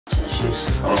juice.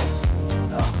 Oh.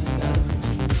 Oh, got it.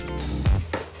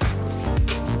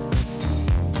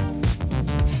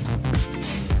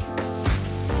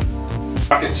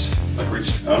 Pockets. Like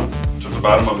reach to the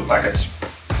bottom of the pockets.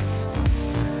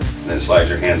 And then slide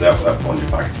your hands out without pulling your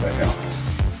pockets back out.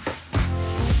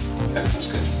 Okay, that's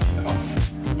good.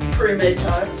 Pre-made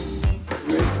tie.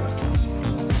 Pre-made tie.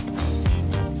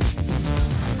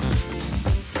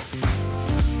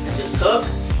 Just hook.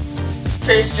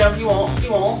 Trace jump you won't.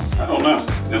 You won't. I don't know.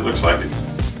 It looks like it.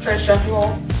 Trace jump you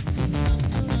won't.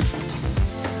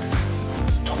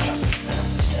 Don't jump.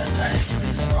 I didn't do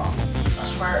anything wrong. I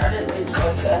swear I didn't mean to call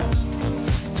you fat.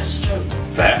 That's a joke.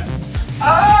 Fat?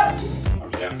 Ah!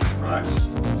 Okay, relax.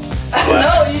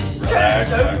 No, you just tried to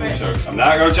choke me. I'm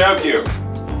not gonna choke you.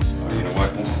 Oh, you know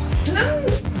what?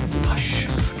 Hush.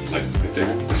 Like right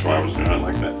there. That's why I was doing it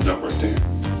like that. No, right there.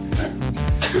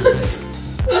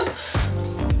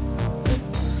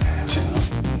 Actually,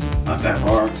 not that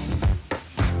far.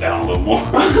 Down a little more.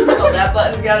 Oh, that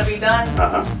button's gotta be done.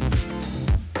 Uh-huh.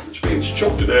 Which means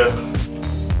choke to death.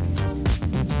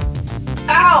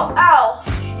 Ow! Ow!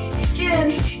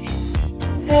 Skin!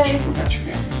 Hey. We got you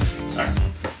here. Alright.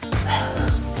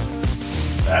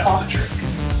 That's the trick.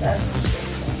 That's the trick.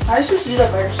 How are you supposed to do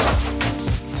that by yourself?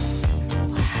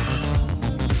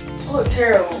 I look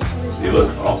terrible. You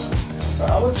look awesome. Bro, I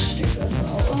look stupid.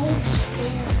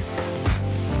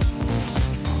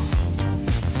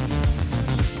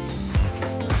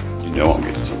 You know I'm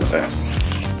getting some of that.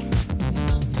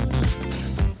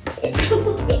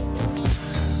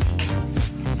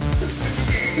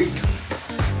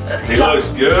 He looks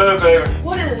good, baby.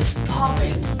 What is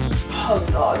popping hug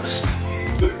dogs?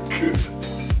 Good.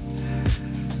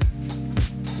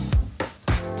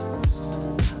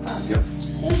 Yep.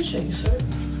 Handshake, sir.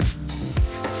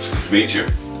 Good to meet you.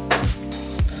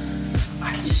 I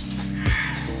can just.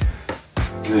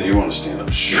 You want to stand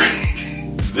up straight.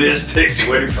 This takes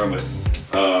away from it.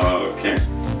 Okay.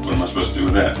 What am I supposed to do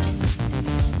with that?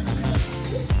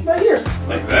 Right here.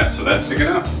 Like that, so that's sticking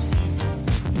out.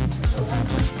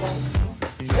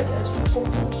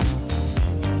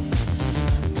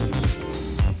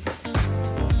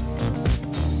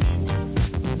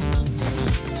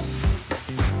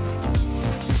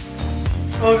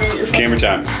 Camera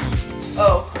time.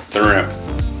 Oh. Turn around.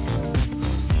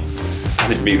 I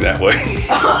didn't mean that way.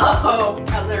 Oh.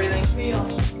 How's everything feel?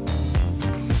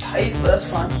 Tight, but that's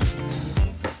fine.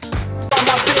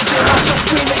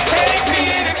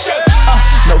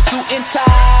 No suit and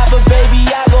tie, but baby,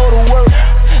 I go to work.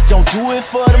 Don't do it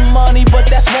for the money, but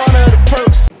that's one of the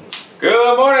perks.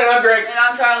 Good morning, I'm Greg. And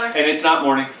I'm Tyler. And it's not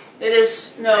morning. It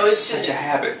is, no, It's such a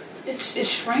habit.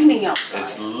 It's raining outside.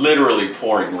 It's literally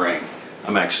pouring rain.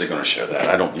 I'm actually going to show that.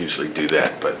 I don't usually do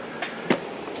that, but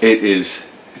it is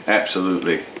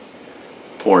absolutely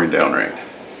pouring down rain.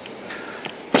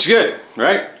 It's good,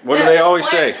 right? What do they always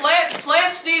say?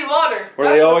 Plants need water. What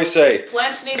do they always say?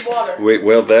 Plants need water. Wait,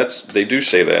 well, they do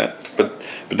say that, but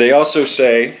they also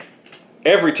say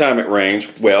every time it rains,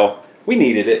 well, we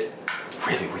needed it.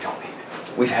 Really, we don't need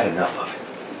it. We've had enough of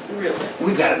it. Really?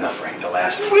 We've got enough rain to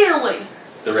last Really?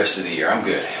 the rest of the year. I'm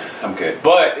good. I'm good.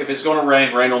 But if it's going to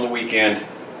rain, rain on the weekend,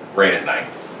 rain at night.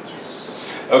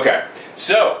 Yes. Okay,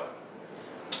 so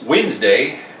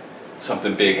Wednesday,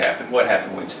 something big happened. What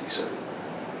happened Wednesday, sir?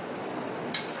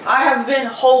 I have been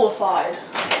holified.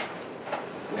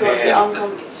 I'm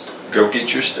coming to get stuff. Go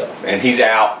get your stuff. And he's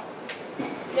out.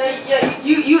 Yeah,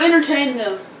 you entertain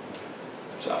them.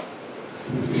 So.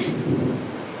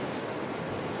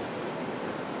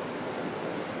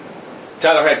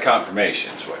 Tyler had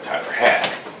confirmation, is what Tyler had.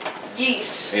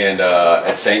 Geese. And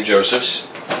at St. Joseph's.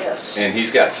 Yes. And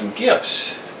he's got some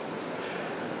gifts.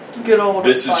 Good old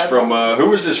This is from,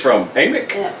 who is this from?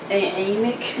 Amick? Yeah,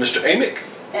 Amick. Mr. Amick?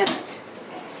 Amick.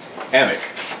 Amick.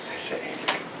 I say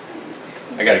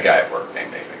Amick. I got a guy at work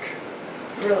named Amick.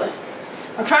 Really?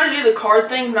 I'm trying to do the card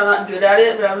thing, but I'm not good at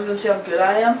it, but I was going to see how good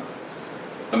I am.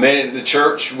 A Man in the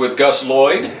Church with Gus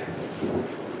Lloyd.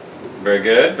 Very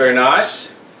good, very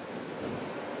nice.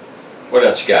 What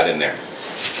else you got in there?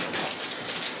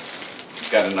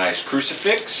 Got a nice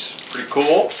crucifix, pretty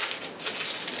cool.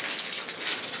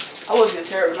 I was going to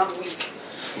tear it, but I'm weak.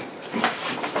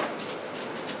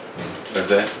 What's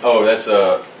that? Oh, that's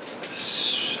a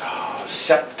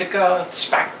septica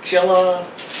spatula.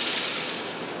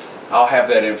 I'll have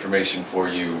that information for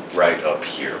you right up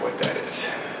here, what that is.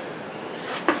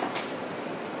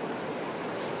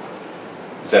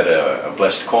 Is that a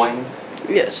blessed coin?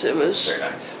 Yes, it was. Very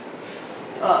nice.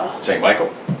 St.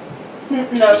 Michael? No,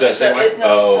 Was that St. Michael?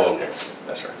 Oh, okay. Yes.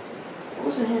 That's right. What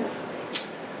was in here?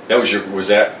 That was was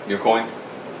that your coin?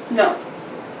 No.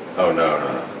 Oh, no.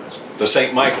 The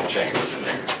St. Michael chain was in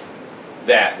there.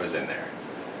 That was in there.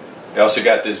 They also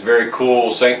got this very cool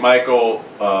St. Michael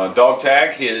dog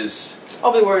tag.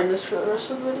 I'll be wearing this for the rest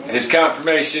of the video. His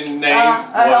confirmation name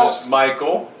was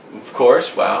Michael, of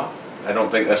course. Wow. I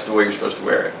don't think that's the way you're supposed to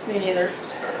wear it. Me neither.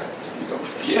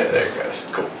 Yeah, there it goes.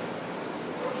 Cool.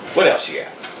 What else you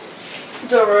got?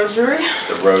 The rosary.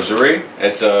 The rosary.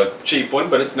 It's a cheap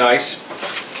one, but it's nice.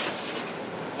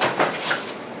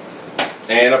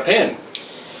 And a pin.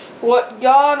 What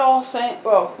God all things,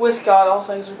 well, with God all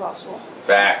things are possible.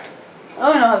 Fact. I don't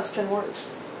even know how this pin works.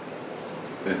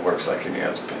 It works like any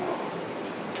other pin.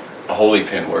 A holy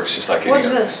pin works just like any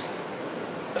other. What's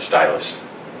this? A stylus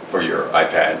for your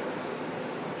iPad.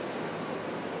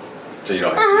 So you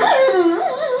don't have to.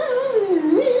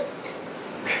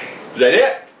 Is that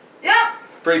it? Yep.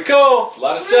 Pretty cool. A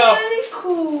lot of stuff. Pretty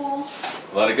cool.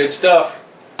 A lot of good stuff.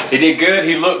 He did good.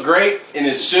 He looked great in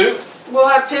his suit. We'll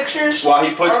have pictures. While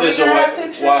he puts this away. Have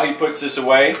pictures? While he puts this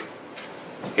away,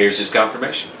 here's his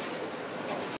confirmation.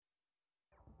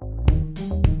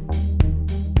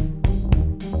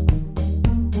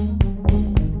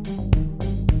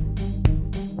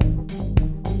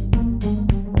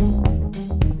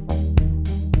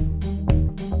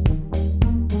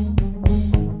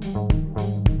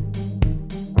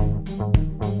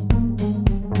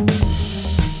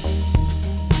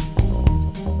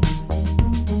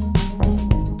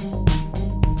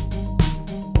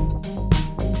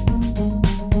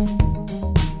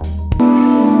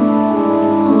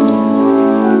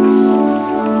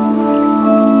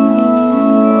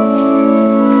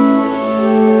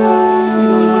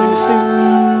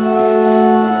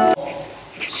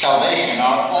 Salvation,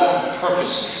 our own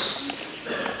purposes.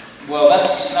 Well,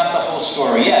 that's not the whole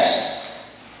story. Yes,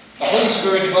 the Holy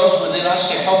Spirit dwells within us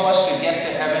to help us to get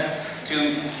to heaven,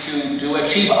 to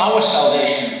achieve our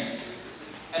salvation.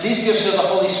 And these gifts of the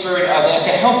Holy Spirit are there to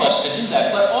help us to do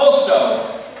that, but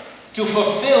also to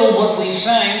fulfill what we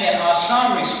sang in our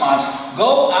song response.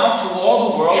 Go out to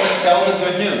all the world and tell the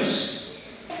good news.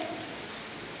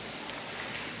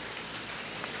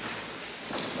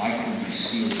 Why couldn't we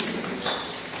see the gifts?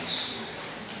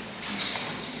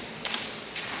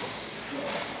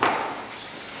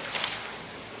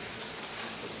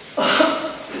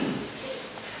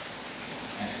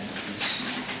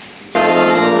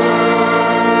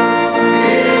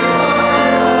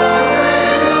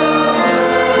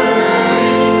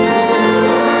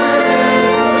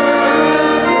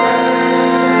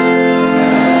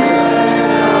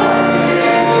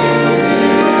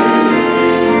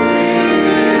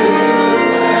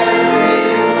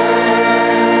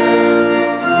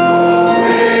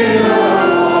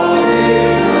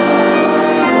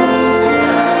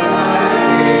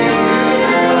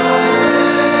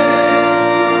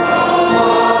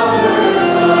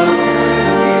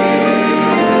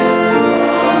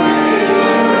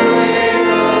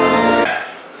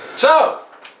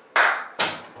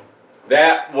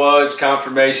 That was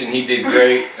confirmation. He did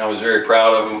great. I was very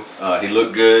proud of him. He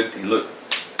looked good.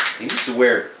 He used to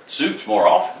wear suits more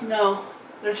often. No,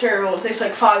 they're terrible. It takes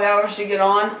like 5 hours to get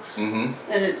on, Mm-hmm.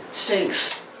 and it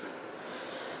stinks.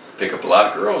 Pick up a lot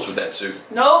of girls with that suit.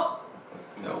 Nope.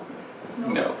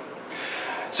 No.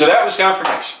 So that was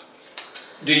confirmation.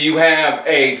 Do you have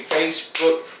a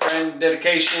Facebook friend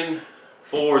dedication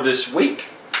for this week?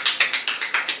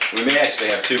 We may actually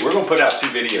have two. We're going to put out 2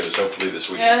 videos hopefully this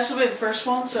week. Yeah, this will be the first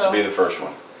one. So This will be the first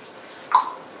one.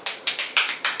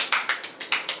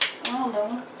 I don't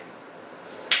know.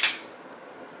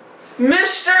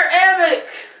 Mr. Amick!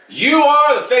 You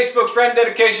are the Facebook friend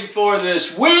dedication for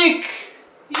this week.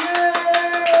 Yay!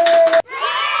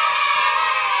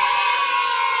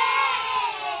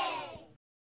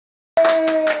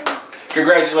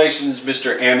 Congratulations,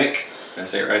 Mr. Amick. Did I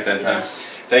say it right that time?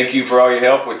 Yes. Thank you for all your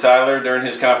help with Tyler during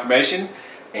his confirmation.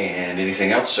 And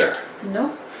anything else, sir?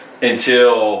 No.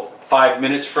 Until 5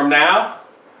 minutes from now,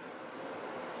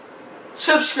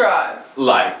 Subscribe.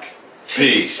 like.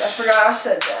 Peace. I forgot I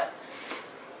said that.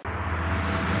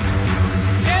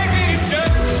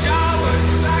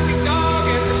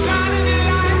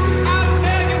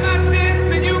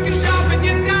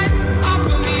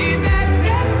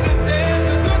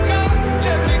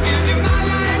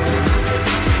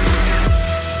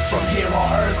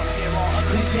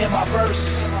 Hear my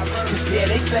verse, cause yeah,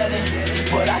 they said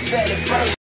it, but I said it first.